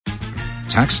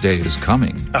Tax day is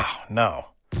coming. Oh, no.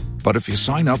 But if you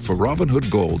sign up for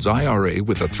Robinhood Gold's IRA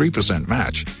with a 3%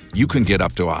 match, you can get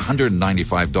up to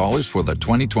 $195 for the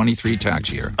 2023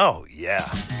 tax year. Oh, yeah.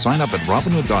 Sign up at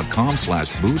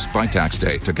Robinhood.com/boost by tax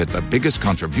day to get the biggest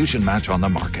contribution match on the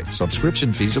market.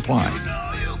 Subscription fees apply.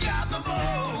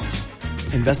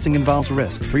 Investing involves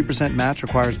risk. 3% match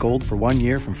requires gold for 1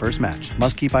 year from first match.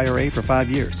 Must keep IRA for 5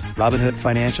 years. Robinhood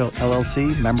Financial,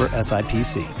 LLC, member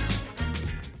SIPC.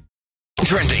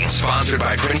 Trending, sponsored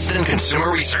by Princeton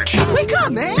Consumer Research. Wake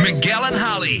up, man. Miguel and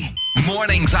Holly.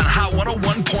 Mornings on Hot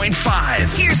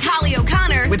 101.5. Here's Holly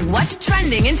O'Connor with what's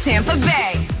trending in Tampa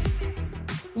Bay.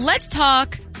 Let's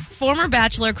talk former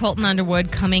Bachelor Colton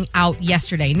Underwood coming out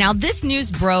yesterday. Now, this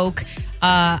news broke,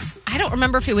 I don't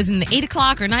remember if it was in the 8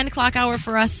 o'clock or 9 o'clock hour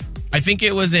for us. I think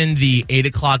it was in the 8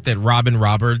 o'clock that Robin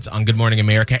Roberts on Good Morning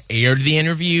America aired the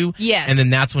interview. Yes. And then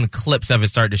that's when clips of it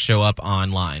started to show up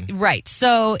online. Right.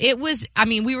 So it was, I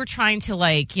mean, we were trying to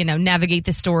navigate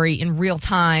the story in real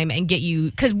time and get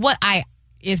you, because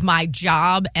is my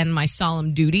job and my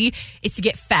solemn duty is to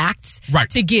get facts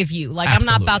to give you. Like,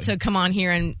 absolutely. I'm not about to come on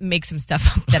here and make some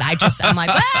stuff up that I'm like,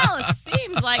 well, it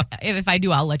seems like if I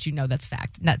do, I'll let you know that's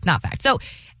fact, not fact. So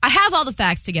I have all the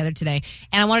facts together today,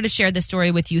 and I wanted to share this story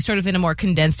with you sort of in a more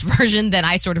condensed version than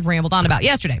I sort of rambled on about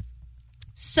yesterday.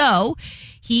 So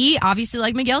he obviously,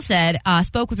 like Miguel said,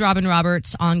 spoke with Robin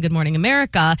Roberts on Good Morning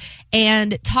America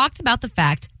and talked about the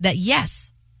fact that,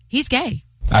 yes, he's gay.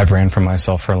 I've ran from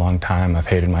myself for a long time. I've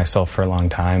hated myself for a long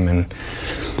time, and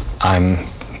I'm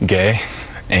gay,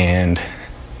 and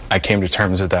I came to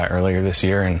terms with that earlier this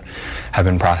year and have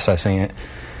been processing it.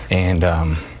 And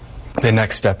the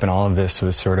next step in all of this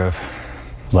was sort of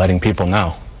letting people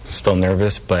know. I'm still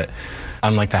nervous, but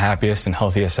I'm like the happiest and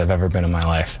healthiest I've ever been in my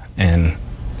life, and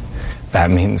that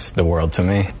means the world to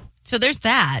me. So there's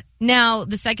that. Now,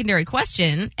 the secondary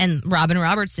question, and Robin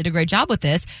Roberts did a great job with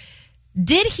this,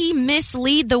 did he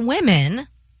mislead the women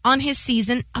on his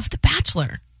season of The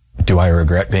Bachelor? Do I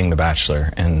regret being The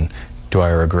Bachelor, and do I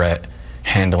regret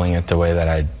handling it the way that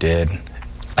I did?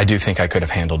 I do think I could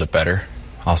have handled it better.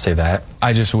 I'll say that.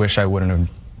 I just wish I wouldn't have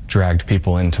dragged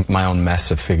people into my own mess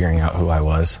of figuring out who I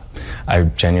was. I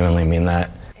genuinely mean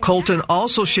that. Colton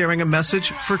also sharing a message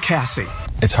for Cassie.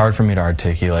 It's hard for me to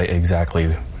articulate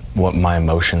exactly what my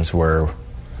emotions were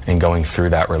in going through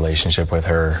that relationship with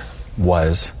her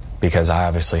was, because I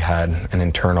obviously had an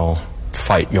internal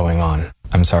fight going on.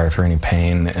 I'm sorry for any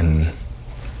pain and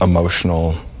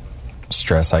emotional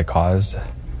stress I caused.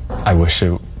 I wish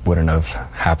it wouldn't have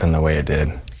happened the way it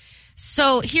did.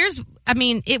 So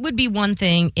it would be one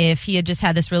thing if he had just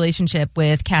had this relationship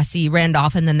with Cassie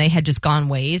Randolph and then they had just gone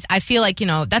ways. I feel like,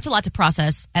 that's a lot to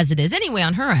process as it is anyway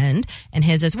on her end and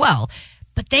his as well.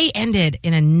 But they ended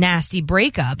in a nasty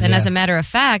breakup. And as a matter of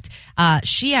fact,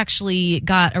 she actually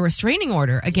got a restraining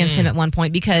order against him at one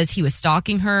point because he was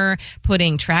stalking her,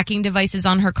 putting tracking devices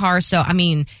on her car. So,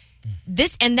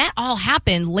 that all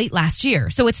happened late last year.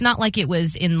 So it's not like it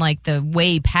was in like the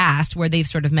way past where they've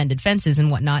sort of mended fences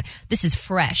and whatnot. This is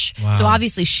fresh. Wow. So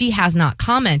obviously she has not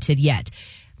commented yet.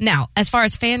 Now, as far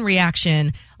as fan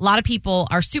reaction, a lot of people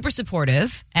are super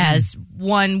supportive, as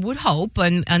one would hope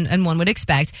and one would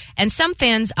expect. And some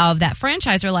fans of that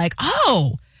franchise are like,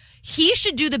 oh, he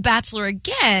should do The Bachelor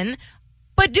again,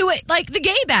 but do it like the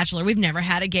gay Bachelor. We've never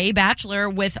had a gay Bachelor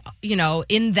with,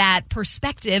 in that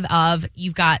perspective of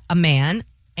you've got a man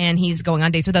and he's going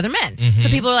on dates with other men. Mm-hmm. So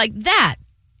people are like that.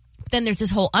 Then there's this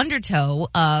whole undertow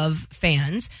of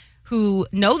fans who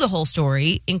know the whole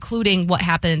story, including what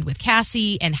happened with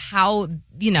Cassie and how,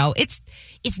 it's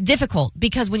difficult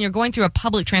because when you're going through a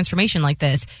public transformation like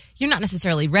this, you're not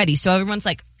necessarily ready. So everyone's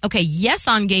like, okay, yes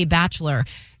on gay Bachelor,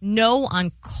 no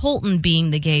on Colton being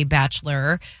the gay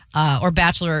Bachelor or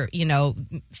Bachelor,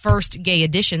 first gay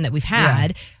edition that we've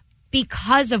had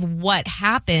because of what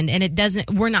happened. And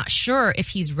we're not sure if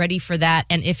he's ready for that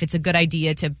and if it's a good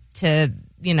idea to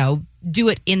do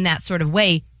it in that sort of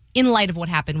way in light of what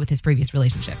happened with his previous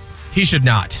relationship. He should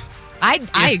not. I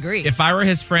agree. If I were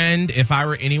his friend, if I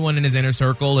were anyone in his inner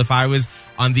circle, if I was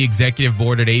on the executive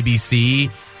board at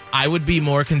ABC, I would be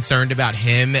more concerned about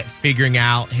him figuring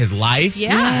out his life.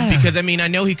 Yeah. Because, I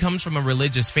know he comes from a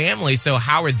religious family, so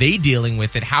how are they dealing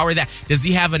with it? Does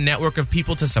he have a network of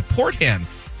people to support him?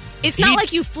 It's not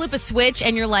like you flip a switch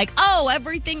and you're like, oh,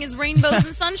 everything is rainbows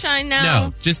and sunshine now.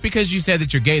 No, just because you said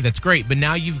that you're gay, that's great. But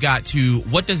now you've got to,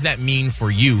 what does that mean for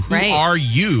you? Who are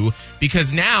you?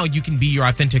 Because now you can be your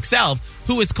authentic self.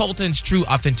 Who is Colton's true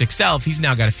authentic self? He's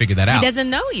now got to figure that out. He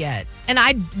doesn't know yet. And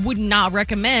I would not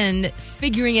recommend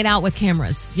figuring it out with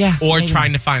cameras. Yeah. Or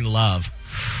trying to find love.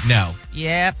 No.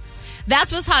 Yep.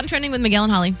 That's what's hot and trending with Miguel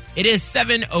and Holly. It is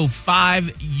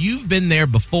 7:05. You've been there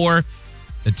before.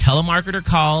 The telemarketer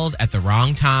calls at the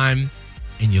wrong time,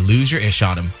 and you lose your ish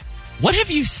on them. What have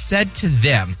you said to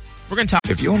them? We're going to talk.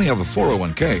 If you only have a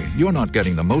 401k, you're not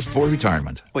getting the most for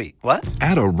retirement. Wait, what?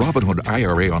 Add a Robinhood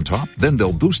IRA on top, then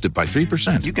they'll boost it by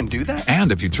 3%. You can do that?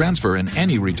 And if you transfer in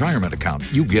any retirement account,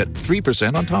 you get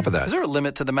 3% on top of that. Is there a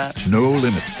limit to the match? No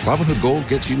limit. Robinhood Gold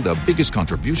gets you the biggest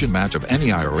contribution match of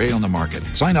any IRA on the market.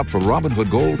 Sign up for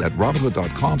Robinhood Gold at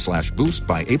Robinhood.com/boost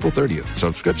by April 30th.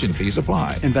 Subscription fees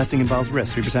apply. Investing involves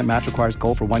risk. 3% match requires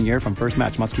gold for 1 year from first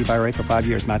match. Must keep IRA for 5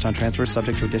 years. Match on transfers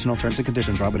subject to additional terms and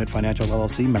conditions. Robinhood Financial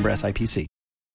LLC, member SIPC.